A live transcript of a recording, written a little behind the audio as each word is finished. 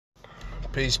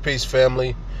Peace,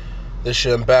 family. This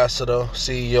your ambassador,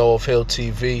 CEO of Hill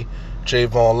TV,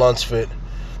 Javon Lunsford.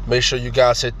 Make sure you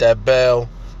guys hit that bell,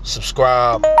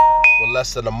 subscribe. We're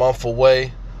less than a month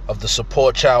away of the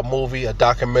Support Child movie, a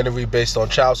documentary based on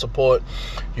child support.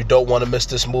 You don't want to miss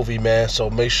this movie, man. So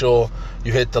make sure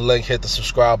you hit the link, hit the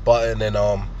subscribe button, and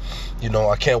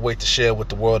I can't wait to share with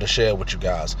the world and share with you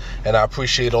guys. And I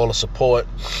appreciate all the support.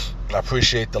 I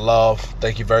appreciate the love.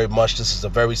 Thank you very much. This is a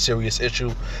very serious issue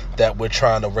that we're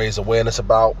trying to raise awareness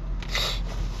about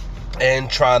and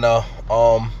trying to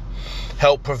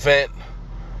help prevent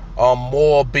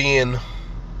more being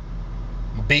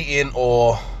beaten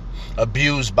or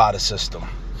abused by the system.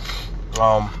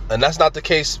 And that's not the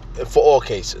case for all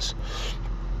cases.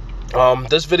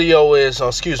 This video is,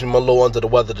 excuse me, I'm a little under the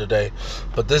weather today,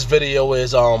 but this video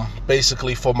is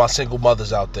basically for my single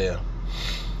mothers out there.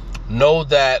 Know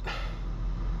that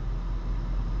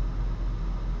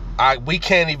we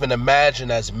can't even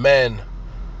imagine as men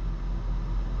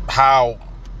how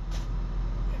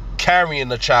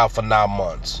carrying a child for 9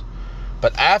 months,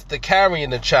 but after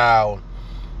carrying the child,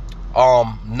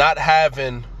 not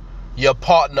having your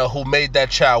partner who made that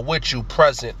child with you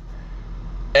present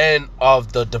and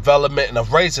of the development and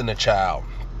of raising the child.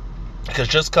 Because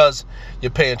just because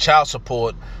you're paying child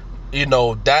support,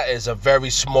 that is a very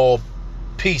small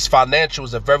piece. Financial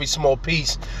is a very small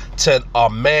piece to a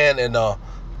man and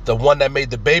the one that made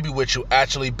the baby with you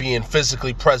actually being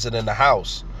physically present in the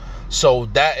house. So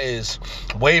that is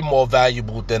way more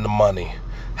valuable than the money.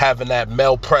 Having that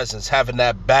male presence, having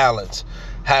that balance,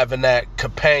 having that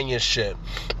companionship.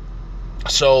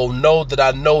 So know that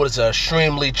I know it's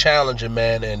extremely challenging,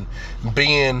 man, and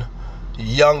being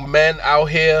young men out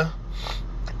here,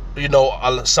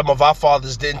 some of our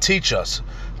fathers didn't teach us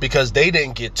because they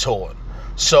didn't get taught.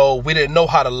 So we didn't know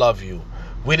how to love you.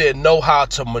 We didn't know how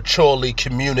to maturely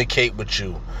communicate with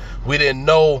you. We didn't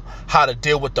know how to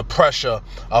deal with the pressure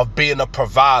of being a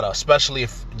provider, especially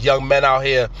if young men out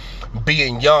here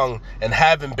being young and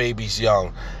having babies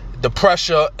young. The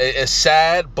pressure is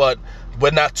sad, but we're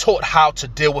not taught how to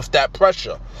deal with that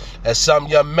pressure. And some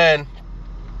young men,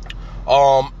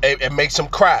 it makes them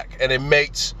crack, and it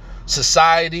makes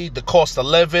society, the cost of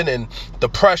living, and the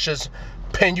pressures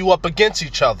pin you up against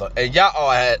each other, and y'all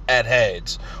are at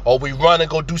heads. Or we run and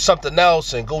go do something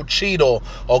else and go cheat or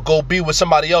go be with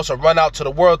somebody else or run out to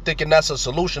the world thinking that's a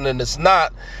solution, and it's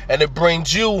not, and it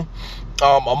brings you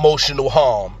emotional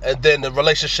harm, and then the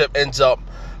relationship ends up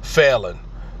failing,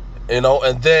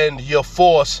 and then you're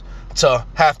forced to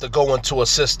have to go into a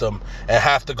system and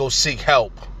have to go seek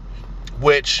help,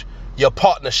 which your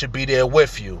partner should be there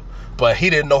with you, but he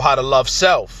didn't know how to love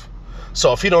self.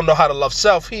 So if he don't know how to love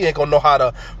self, he ain't gonna know how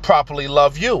to properly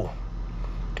love you.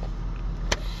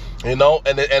 And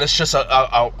it's just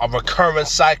a recurring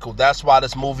cycle. That's why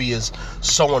this movie is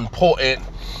so important.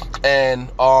 And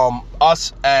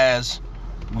us, as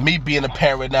me being a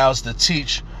parent now, is to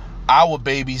teach our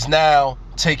babies now,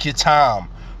 take your time.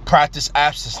 Practice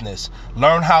abstinence.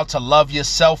 Learn how to love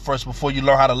yourself first before you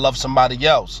learn how to love somebody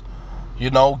else.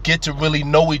 Get to really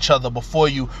know each other before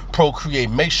you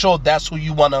procreate. Make sure that's who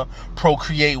you want to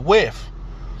procreate with.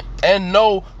 And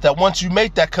know that once you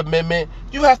make that commitment,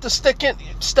 you have to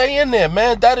stay in there,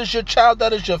 man. That is your child.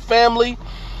 That is your family.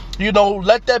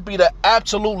 Let that be the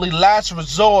absolutely last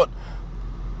resort.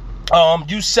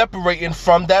 You separating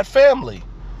from that family.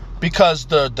 Because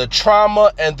the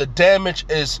trauma and the damage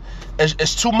is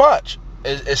too much.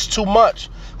 It's too much.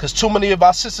 Because too many of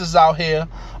our sisters out here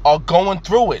are going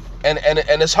through it, and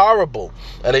it's horrible,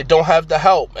 and they don't have the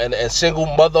help, and single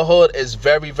motherhood is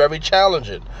very, very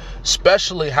challenging,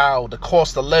 especially how the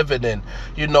cost of living, and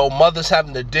mothers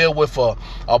having to deal with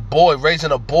a boy,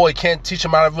 raising a boy, can't teach him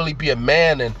how to really be a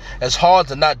man, and it's hard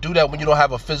to not do that when you don't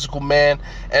have a physical man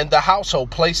and the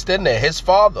household placed in there, his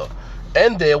father,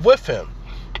 and there with him,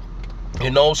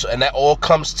 so, and that all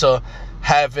comes to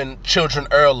having children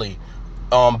early.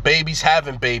 Babies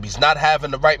having babies, not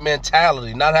having the right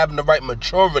mentality, not having the right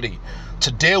maturity to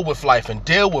deal with life and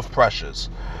deal with pressures,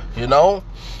 and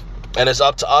it's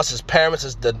up to us as parents,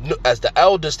 as the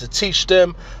elders, to teach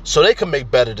them so they can make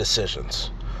better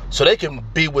decisions, so they can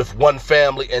be with one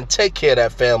family and take care of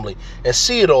that family and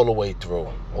see it all the way through.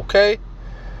 Okay?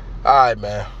 All right,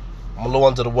 man. I'm a little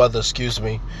under the weather, excuse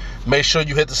me. Make sure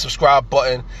you hit the subscribe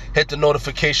button, hit the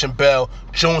notification bell.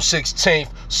 June 16th,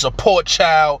 Support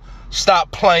Child.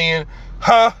 Stop playing,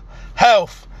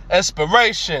 health,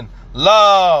 inspiration,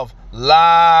 love,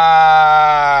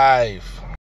 life.